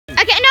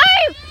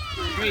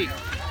Sweet.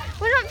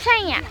 We're not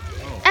playing yet.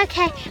 Oh.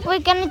 Okay, we're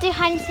gonna do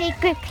hide and seek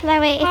with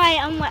Chloe. Hi,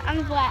 I'm wet.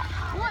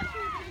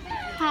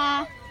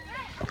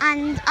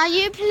 And are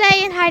you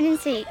playing hide and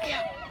seek?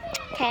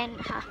 Okay, and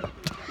her.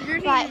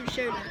 Right.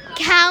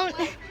 Count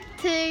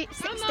to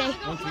 60.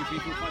 1, 2, 3,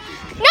 4, 5, 6,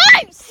 7. No!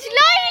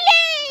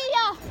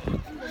 Slowly!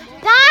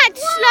 Dad,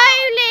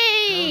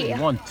 slowly!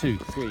 1, 2,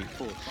 3,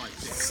 4, 5,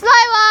 6.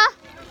 Slower!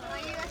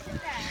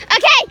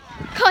 Okay,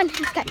 come on,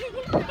 let's go.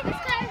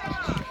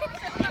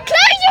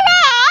 Close your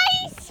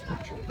eyes!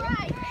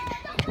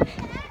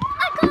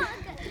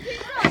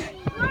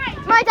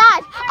 My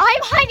dad,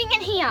 I'm hiding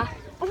in here.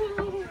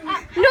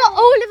 Not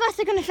all of us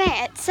are going to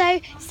fit, so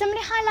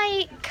somebody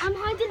highlight, come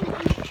hide in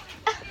there.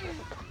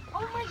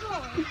 Oh my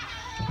god.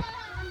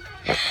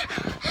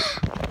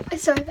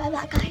 Sorry about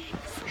that, guys.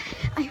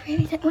 I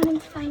really don't want him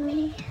to find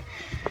me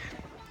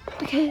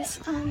because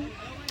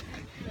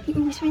he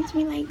always finds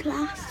me like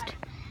last.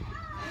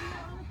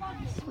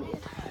 It's weird.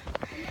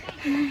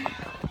 I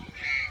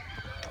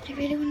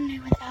really want to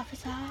know where the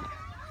others are.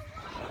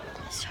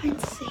 Let's try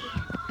and see.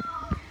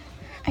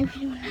 I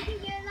really want to know.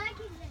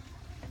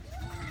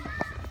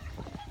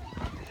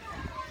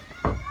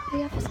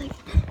 The other's like,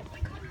 oh my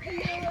god,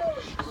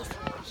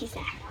 he's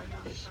there.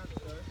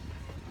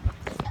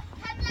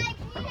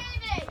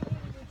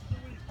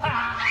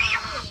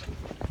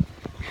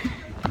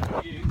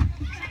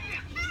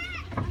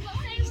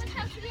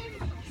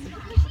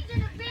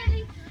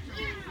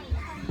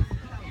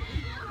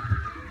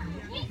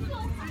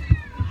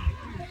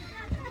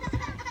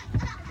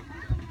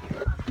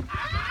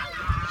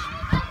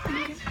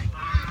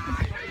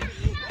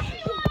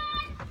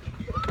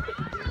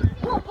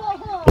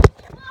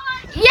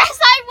 Yes,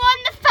 I won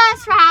the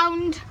first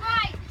round.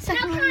 Right,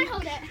 Second now can I round.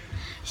 hold it?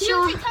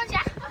 Sure.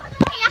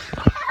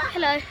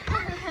 Hello.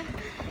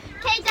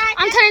 Okay, Dad.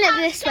 I'm turning it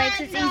this way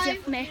because it's easier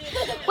for me.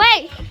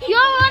 Wait, you're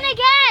on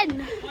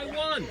again. I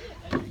won.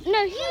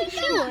 No,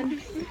 she won.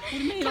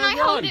 Can I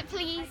hold it,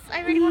 please? I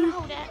really want to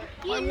hold it.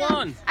 I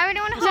won. I really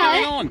want to What's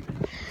hold going it. on?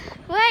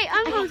 Wait,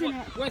 I'm holding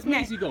it. Where's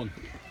Maisie gone?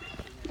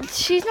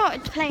 She's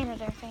not playing, I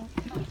don't think.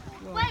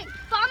 Wait,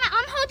 but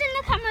I'm holding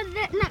the camera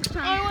next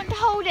time. I want to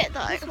hold it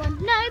though.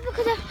 No,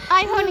 because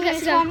I'm holding let's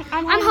this go. one.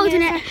 I'm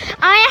holding it.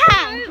 I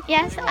am.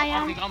 Yes, I I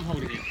am. think I'm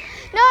holding it.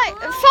 No,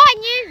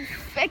 fine, you.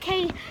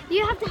 Okay,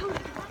 you have to hold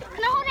it.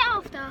 Can I hold it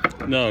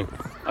after? No.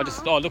 I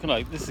just, looking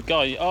like this is a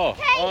guy. Oh.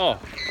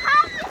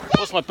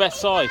 What's my best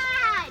side?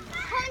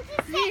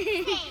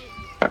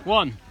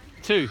 1,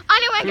 2, I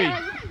know where 3, it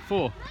goes.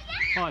 4,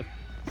 5,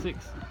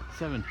 6,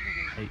 7,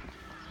 8.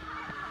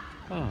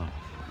 Oh.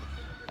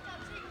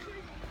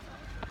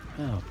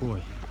 Oh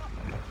boy.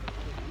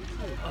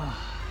 Oh.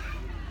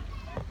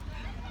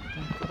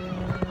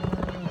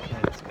 Okay,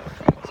 let's go.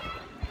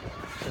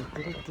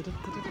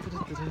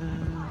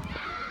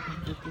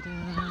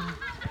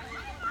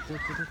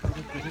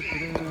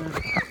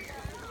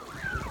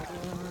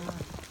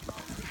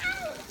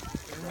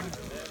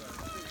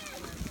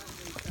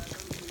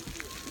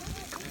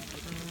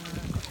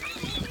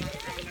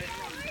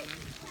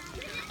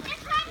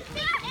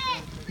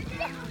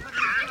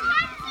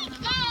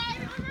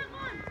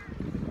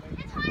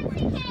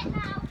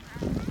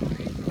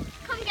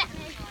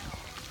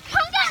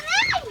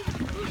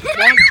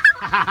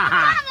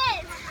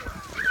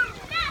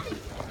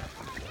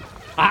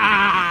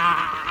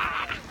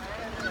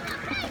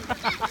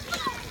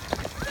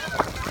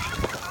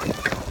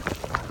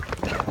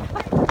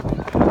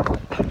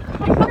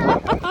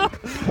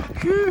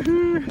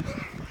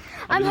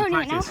 I'm holding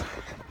it now.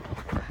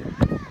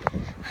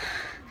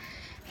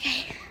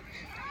 Okay.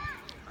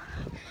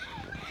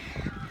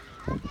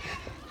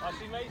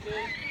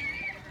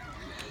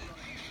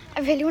 I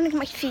really want to get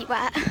my feet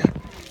wet.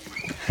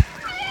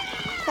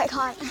 But I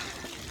can't.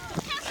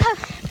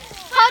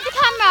 Hold the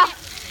camera,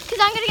 because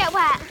I'm going to get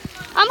wet.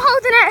 I'm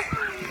holding it.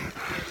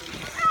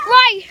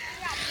 Right.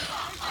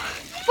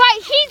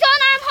 Right, he's on,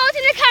 I'm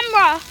holding the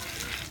camera.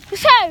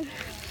 So,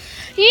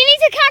 you need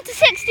to count to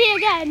 60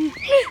 again.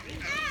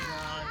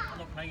 I'm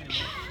not playing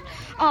anymore.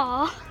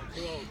 Aww.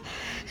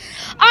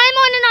 I'm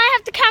on and I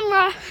have the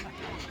camera.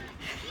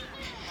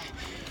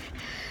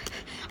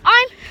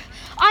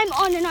 I'm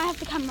on and I have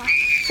the camera.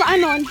 So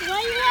I'm on. Why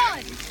are you on?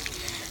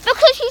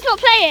 Because he's not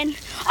playing.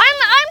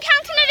 I'm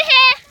counting over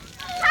here.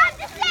 Count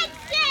to 60.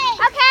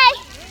 Okay.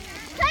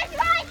 Close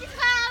your eyes as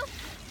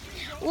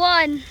well.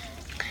 1,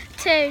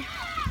 2,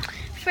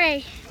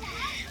 3,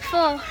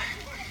 4,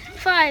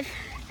 5,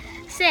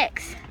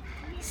 6,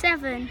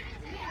 7,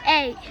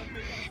 8,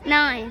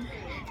 9,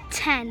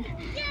 10,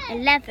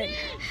 11,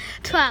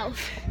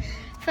 12,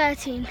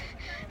 13,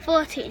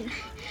 14,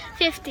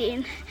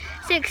 15,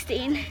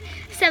 16,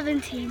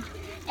 17,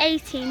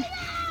 18,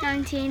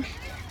 19,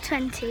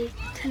 20,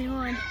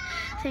 21,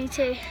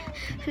 22,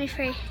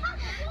 23,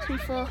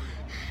 24,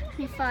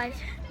 25,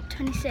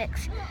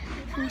 26,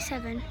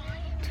 27,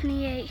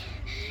 28,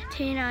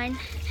 29,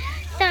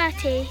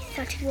 30,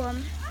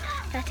 31,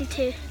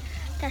 32,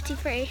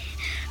 33,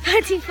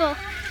 34,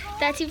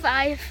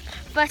 35,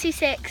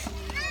 36,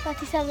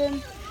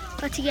 37,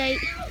 38,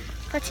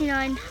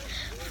 39,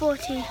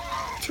 40,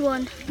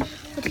 41,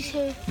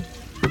 42,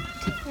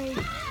 43,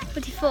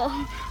 44,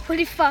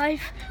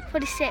 45,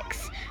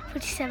 46,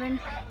 47,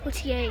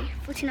 48,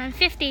 49,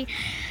 50,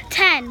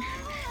 10,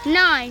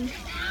 9,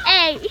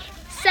 8,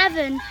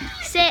 7,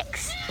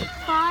 6,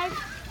 5,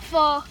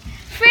 4,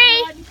 3,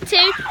 2,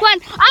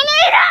 1. I'm